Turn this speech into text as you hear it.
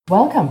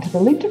Welcome to the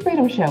Leap to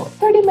Freedom Show,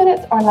 30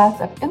 minutes or less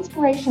of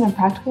inspiration and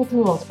practical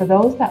tools for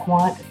those that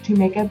want to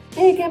make a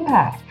big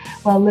impact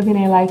while living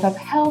a life of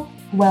health,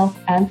 wealth,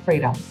 and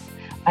freedom.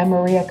 I'm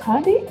Maria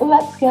Condi.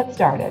 Let's get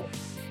started.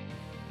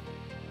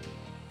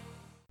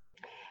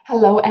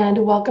 Hello and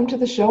welcome to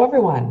the show,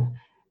 everyone.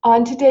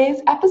 On today's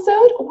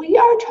episode, we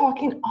are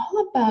talking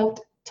all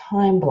about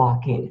time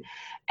blocking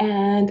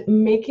and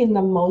making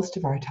the most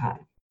of our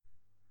time.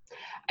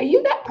 Are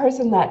you that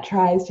person that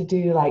tries to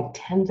do like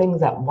 10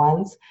 things at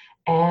once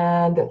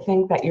and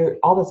think that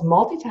all this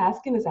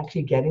multitasking is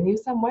actually getting you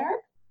somewhere?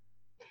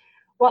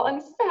 Well,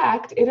 in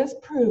fact, it is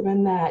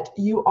proven that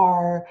you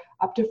are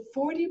up to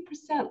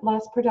 40%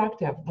 less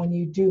productive when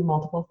you do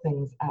multiple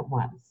things at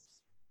once.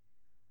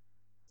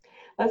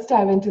 Let's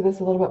dive into this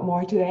a little bit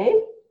more today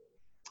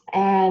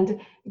and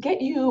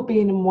get you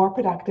being more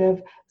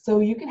productive so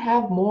you can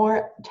have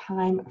more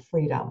time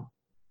freedom.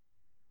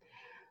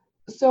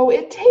 So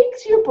it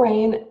takes your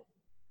brain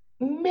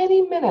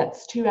many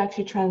minutes to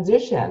actually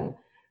transition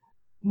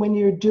when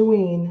you're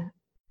doing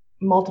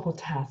multiple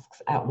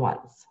tasks at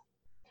once.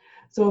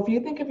 So if you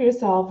think of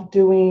yourself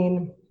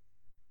doing,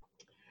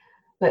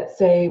 let's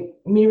say,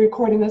 me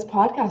recording this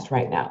podcast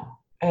right now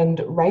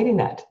and writing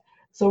it.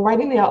 So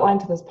writing the outline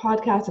to this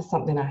podcast is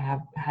something I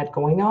have had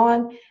going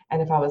on.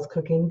 And if I was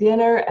cooking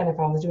dinner and if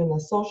I was doing the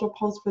social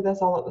post for this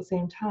all at the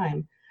same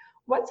time,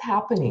 what's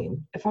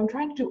happening? If I'm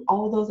trying to do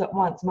all of those at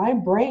once, my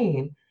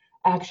brain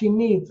actually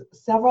needs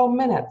several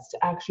minutes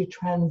to actually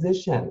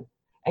transition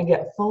and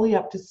get fully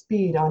up to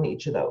speed on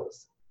each of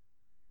those.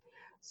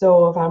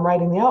 So if I'm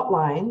writing the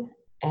outline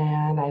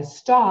and I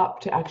stop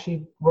to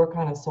actually work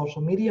on a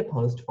social media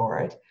post for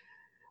it,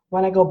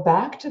 when I go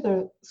back to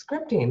the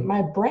scripting,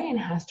 my brain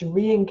has to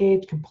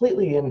re-engage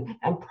completely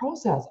and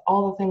process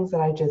all the things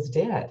that I just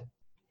did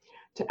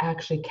to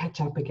actually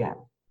catch up again.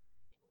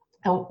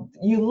 And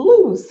you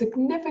lose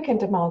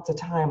significant amounts of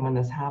time when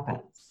this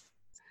happens.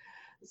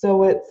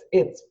 So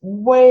it's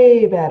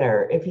way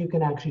better if you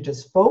can actually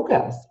just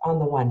focus on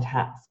the one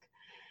task.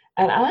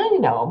 And I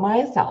know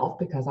myself,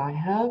 because I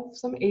have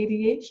some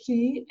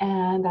ADHD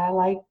and I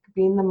like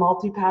being the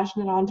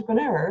multi-passionate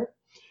entrepreneur,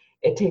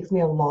 it takes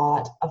me a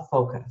lot of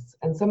focus.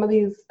 And some of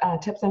these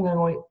tips I'm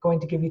going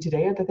to give you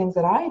today are the things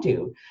that I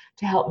do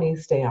to help me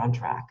stay on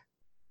track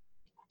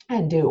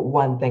and do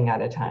one thing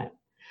at a time.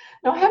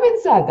 Now, having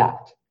said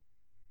that,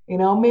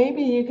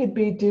 maybe you could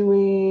be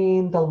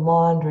doing the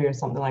laundry or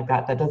something like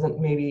that doesn't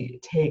maybe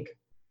take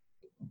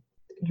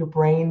your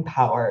brain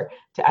power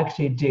to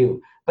actually do.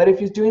 But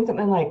if you're doing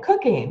something like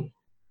cooking,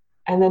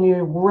 and then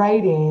you're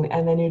writing,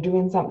 and then you're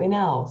doing something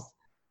else,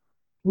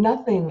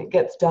 nothing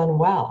gets done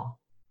well.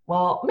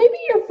 Well, maybe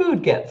your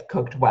food gets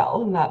cooked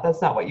well.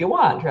 That's not what you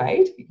want,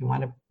 right? You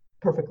want a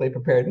perfectly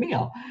prepared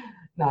meal,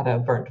 not a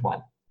burnt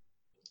one.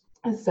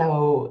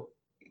 So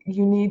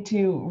you need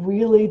to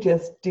really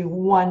just do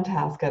one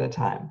task at a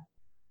time.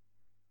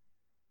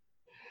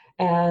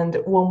 And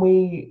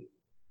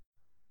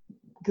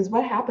because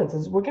what happens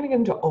is we're going to get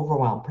into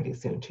overwhelm pretty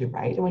soon too,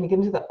 right? And when you get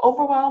into the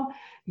overwhelm,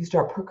 you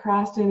start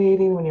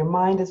procrastinating when your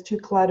mind is too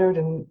cluttered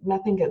and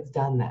nothing gets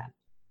done then.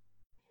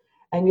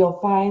 And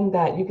you'll find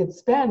that you could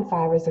spend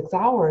 5 or 6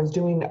 hours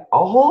doing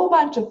a whole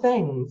bunch of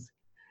things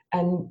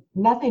and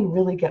nothing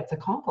really gets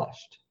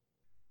accomplished.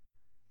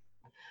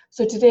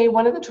 So today,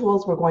 one of the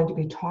tools we're going to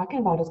be talking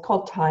about is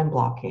called time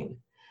blocking.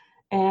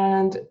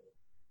 And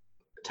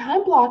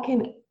time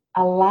blocking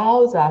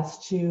allows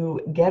us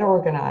to get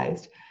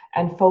organized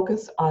and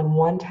focus on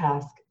one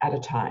task at a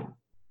time.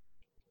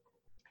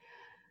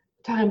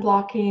 Time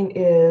blocking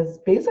is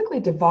basically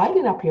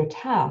dividing up your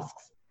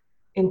tasks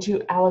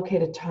into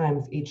allocated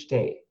times each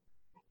day.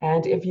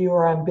 And if you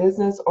are in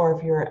business or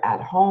if you're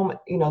at home,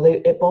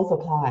 it both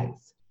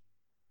applies.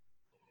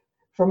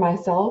 For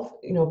myself,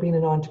 being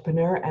an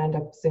entrepreneur and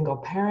a single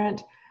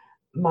parent,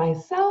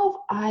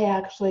 I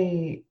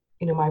actually,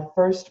 my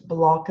first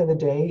block of the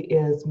day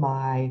is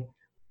my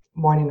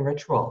morning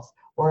rituals,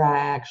 where I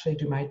actually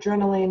do my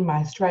journaling,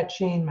 my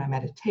stretching, my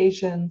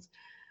meditations,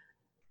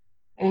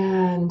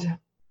 and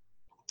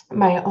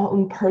my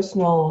own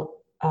personal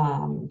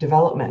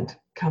development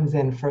comes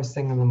in first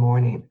thing in the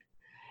morning.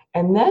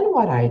 And then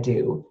what I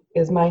do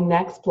is my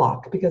next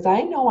block, because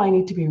I know I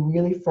need to be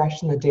really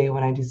fresh in the day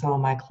when I do some of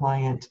my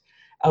client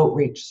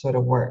outreach sort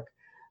of work.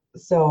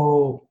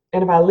 So,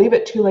 and if I leave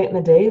it too late in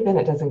the day, then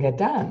it doesn't get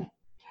done.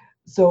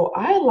 So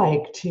I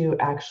like to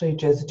actually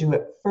just do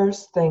it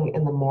first thing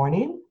in the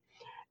morning.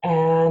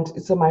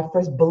 And so my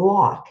first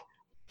block,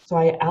 so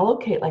I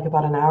allocate like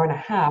about an hour and a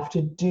half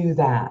to do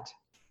that.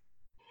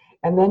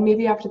 And then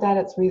maybe after that,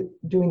 it's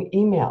doing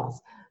emails.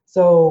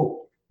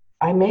 So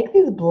I make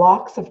these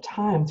blocks of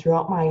time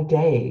throughout my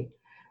day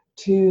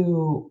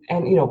to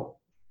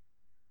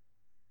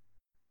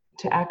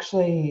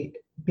actually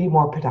be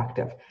more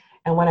productive.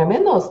 And when I'm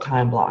in those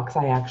time blocks,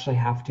 I actually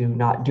have to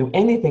not do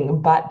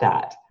anything but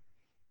that.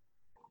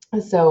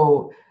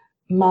 So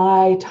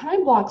my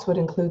time blocks would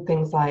include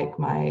things like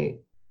my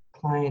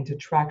client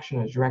attraction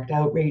or direct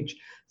outreach,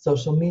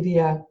 social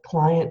media,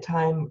 client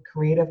time,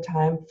 creative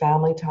time,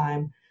 family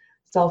time,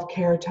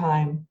 self-care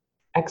time,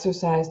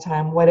 exercise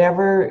time,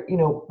 whatever,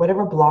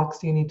 whatever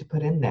blocks you need to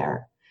put in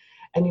there,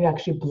 and you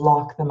actually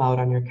block them out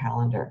on your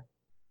calendar.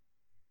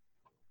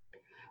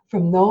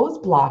 From those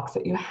blocks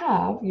that you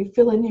have, you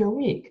fill in your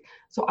week.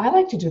 So I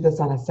like to do this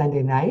on a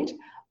Sunday night.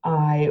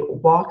 I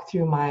walk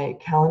through my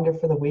calendar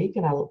for the week,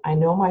 and I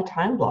know my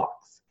time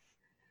blocks,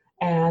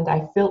 and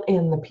I fill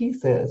in the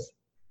pieces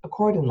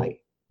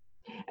accordingly.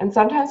 And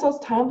sometimes those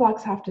time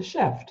blocks have to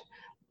shift.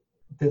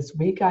 This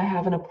week I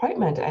have an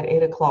appointment at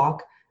 8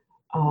 o'clock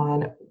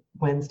on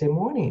Wednesday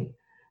morning.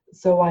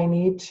 So I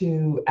need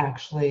to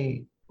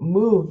actually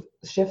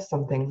shift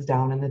some things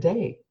down in the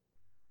day.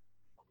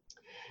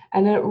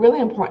 And a really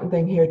important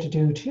thing here to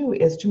do too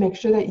is to make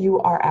sure that you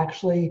are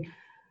actually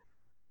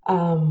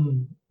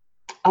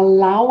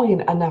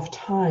allowing enough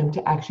time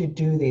to actually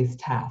do these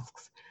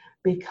tasks.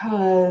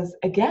 Because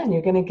again,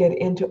 you're going to get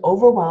into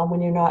overwhelm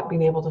when you're not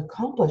being able to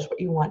accomplish what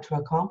you want to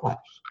accomplish.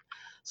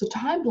 So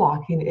time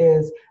blocking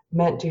is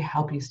meant to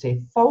help you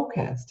stay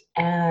focused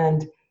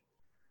and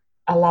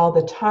allow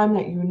the time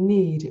that you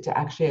need to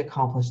actually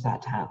accomplish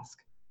that task.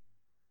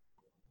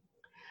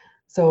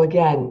 So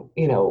again,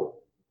 you don't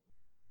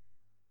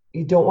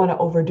want to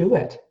overdo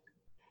it.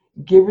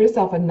 Give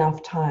yourself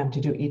enough time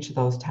to do each of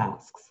those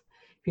tasks.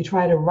 If you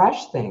try to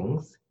rush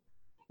things,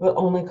 it will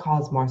only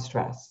cause more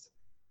stress.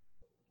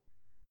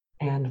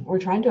 And we're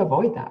trying to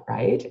avoid that,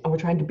 right? And we're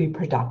trying to be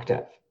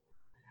productive.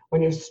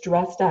 When you're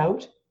stressed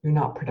out, you're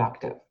not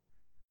productive.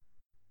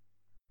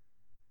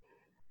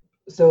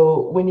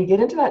 So when you get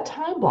into that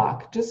time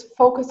block, just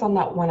focus on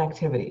that one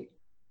activity.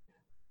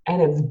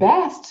 And it's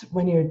best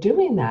when you're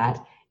doing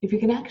that, if you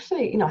can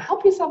actually,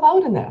 help yourself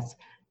out in this.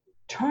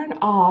 Turn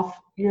off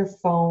your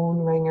phone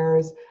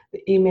ringers,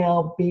 the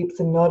email beeps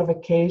and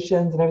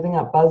notifications and everything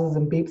that buzzes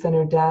and beeps on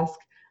your desk,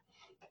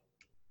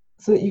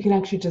 so that you can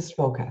actually just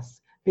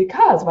focus.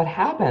 Because what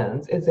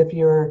happens is if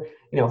you're,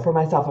 for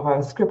myself, if I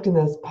was scripting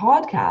this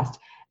podcast,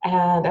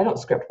 and I don't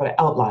script, but I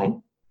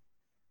outline,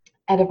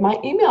 and if my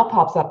email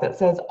pops up that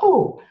says,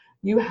 oh,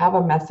 you have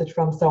a message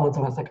from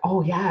so-and-so, it's like,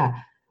 oh yeah,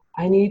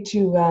 I need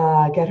to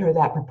get her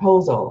that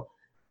proposal.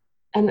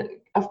 And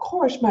of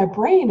course, my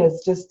brain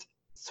is just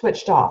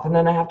switched off, and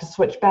then I have to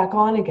switch back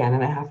on again,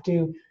 and I have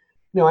to,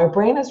 my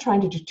brain is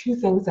trying to do two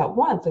things at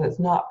once, and it's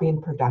not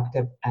being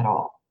productive at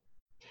all.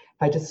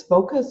 If I just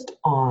focused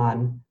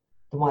on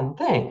the one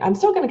thing, I'm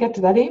still going to get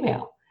to that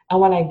email. And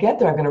when I get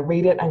there, I'm going to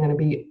read it. I'm going to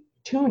be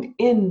tuned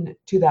in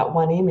to that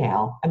one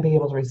email and be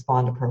able to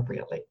respond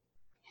appropriately.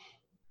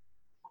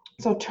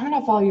 So turn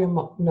off all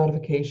your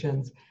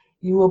notifications.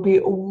 You will be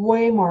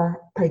way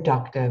more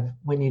productive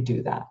when you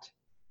do that.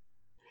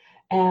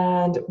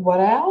 And what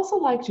I also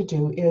like to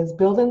do is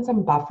build in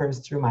some buffers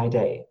through my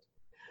day.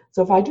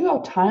 So if I do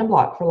a time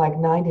block for like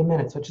 90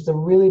 minutes, which is a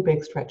really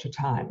big stretch of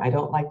time, I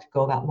don't like to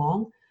go that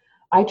long.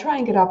 I try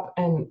and get up,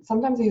 and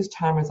sometimes I use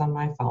timers on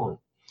my phone.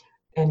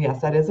 And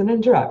yes, that is an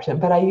interruption,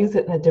 but I use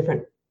it in a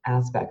different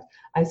aspect.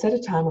 I set a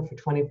timer for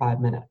 25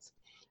 minutes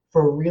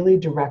for really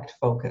direct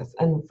focus.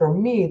 And for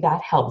me,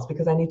 that helps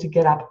because I need to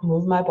get up,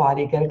 move my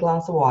body, get a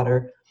glass of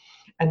water,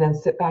 and then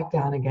sit back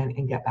down again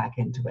and get back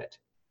into it.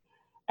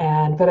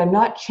 But I'm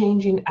not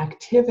changing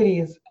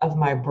activities of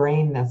my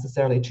brain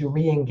necessarily to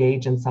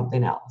re-engage in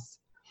something else.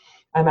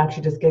 I'm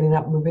actually just getting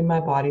up, moving my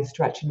body,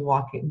 stretching,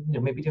 walking,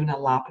 maybe doing a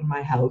lap in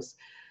my house,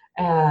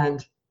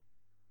 and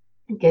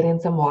getting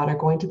some water,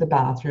 going to the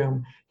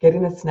bathroom,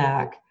 getting a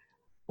snack,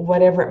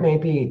 whatever it may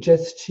be,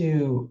 just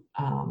to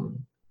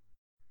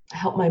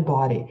help my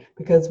body.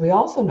 Because we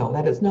also know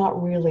that it's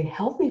not really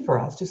healthy for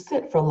us to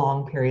sit for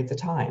long periods of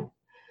time.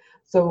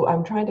 So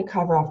I'm trying to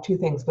cover off two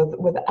things, but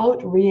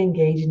without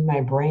re-engaging my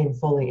brain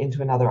fully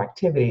into another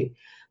activity,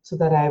 so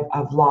that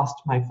I've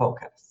lost my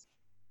focus.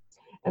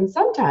 And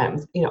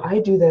sometimes, I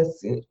do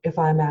this if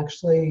I'm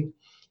actually,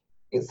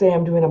 say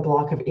I'm doing a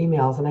block of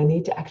emails and I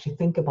need to actually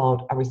think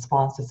about a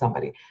response to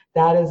somebody.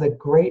 That is a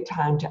great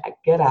time to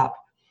get up,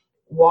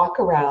 walk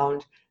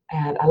around,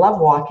 and I love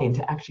walking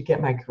to actually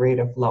get my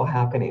creative flow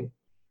happening.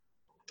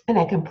 And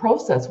I can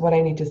process what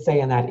I need to say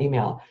in that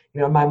email.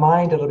 In my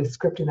mind, it'll be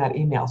scripting that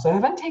email. So I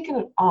haven't taken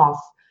it off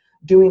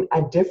doing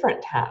a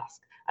different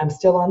task. I'm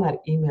still on that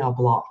email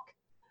block.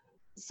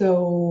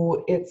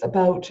 So it's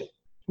about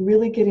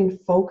really getting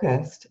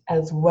focused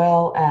as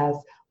well as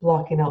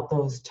blocking out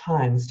those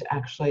times to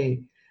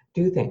actually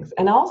do things.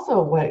 And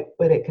also what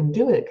it can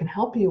do, it can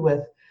help you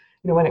with,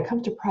 when it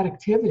comes to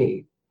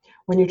productivity,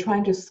 when you're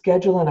trying to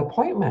schedule in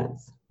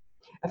appointments.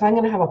 If I'm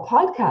going to have a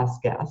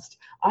podcast guest,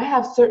 I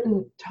have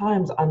certain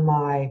times on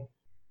my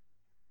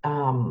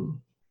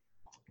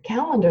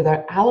calendar that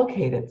are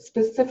allocated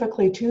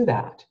specifically to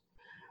that,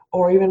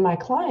 or even my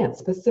clients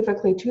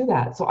specifically to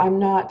that. So I'm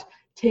not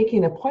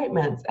taking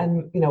appointments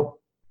and,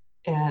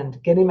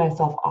 and getting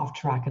myself off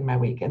track in my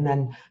week, and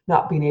then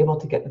not being able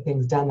to get the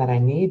things done that I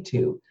need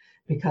to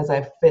because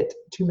I fit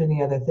too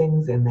many other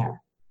things in there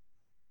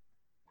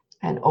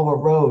and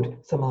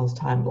overrode some of those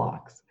time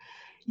blocks.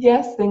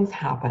 Yes, things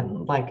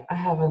happen. Like I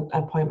have an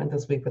appointment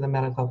this week with a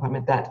medical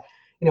appointment that,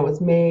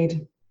 was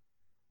made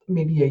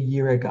maybe a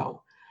year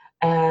ago.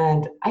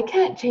 And I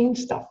can't change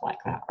stuff like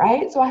that,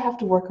 right? So I have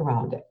to work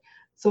around it.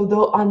 So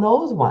on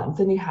those ones,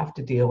 then you have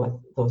to deal with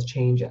those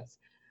changes.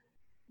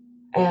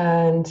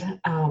 And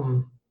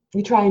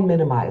you try and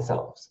minimize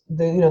those.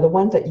 The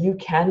ones that you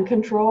can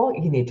control,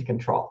 you need to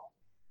control.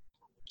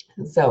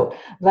 So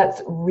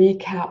let's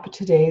recap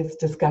today's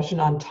discussion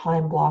on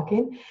time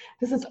blocking.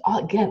 This is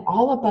again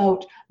all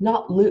about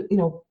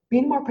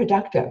being more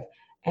productive.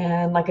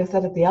 And like I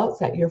said at the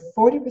outset, you're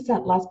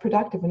 40% less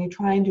productive when you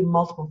try and do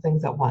multiple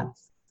things at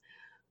once.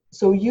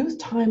 So use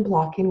time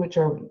blocking, which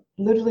are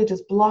literally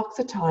just blocks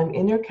of time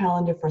in your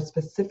calendar for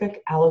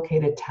specific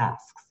allocated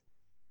tasks.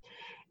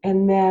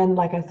 And then,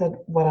 like I said,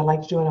 what I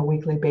like to do on a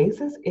weekly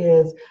basis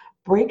is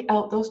break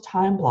out those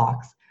time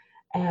blocks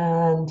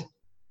and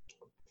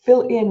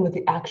fill in with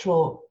the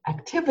actual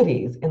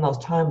activities in those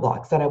time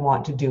blocks that I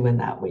want to do in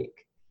that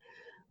week.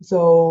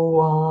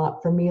 So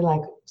for me,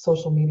 like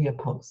social media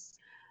posts,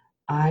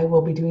 I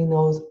will be doing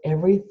those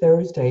every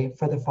Thursday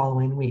for the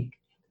following week.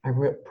 I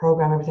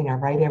program everything, I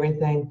write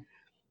everything.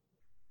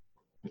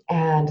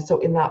 And so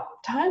in that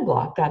time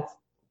block, that's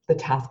the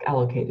task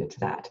allocated to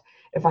that.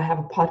 If I have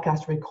a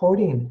podcast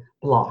recording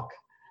block,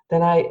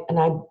 then I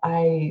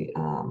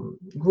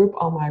group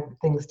all my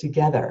things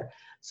together.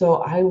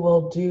 So I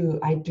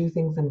do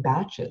things in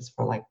batches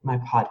for like my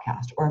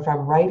podcast, or if I'm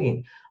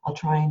writing, I'll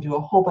try and do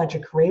a whole bunch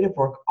of creative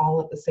work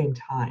all at the same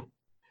time.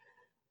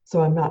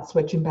 So I'm not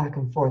switching back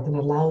and forth, and it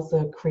allows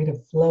the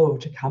creative flow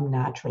to come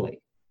naturally.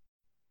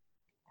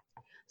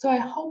 So I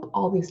hope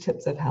all these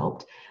tips have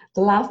helped.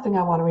 The last thing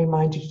I want to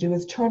remind you to do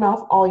is turn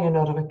off all your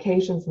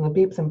notifications and the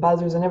beeps and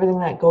buzzers and everything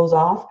that goes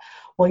off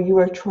while you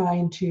are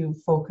trying to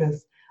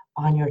focus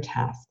on your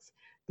tasks.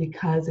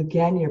 Because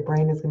again, your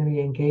brain is going to be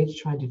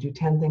engaged trying to do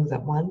 10 things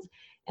at once,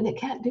 and it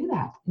can't do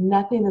that.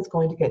 Nothing is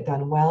going to get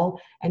done well,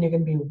 and you're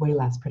going to be way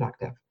less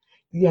productive.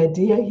 The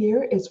idea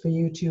here is for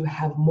you to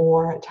have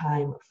more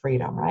time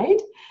freedom, right?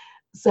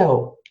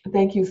 So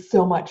thank you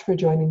so much for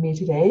joining me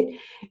today.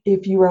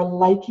 If you are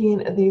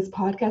liking these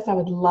podcasts, I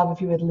would love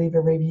if you would leave a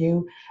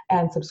review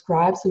and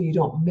subscribe so you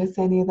don't miss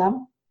any of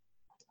them.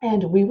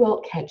 And we will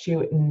catch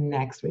you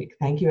next week.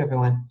 Thank you,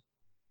 everyone.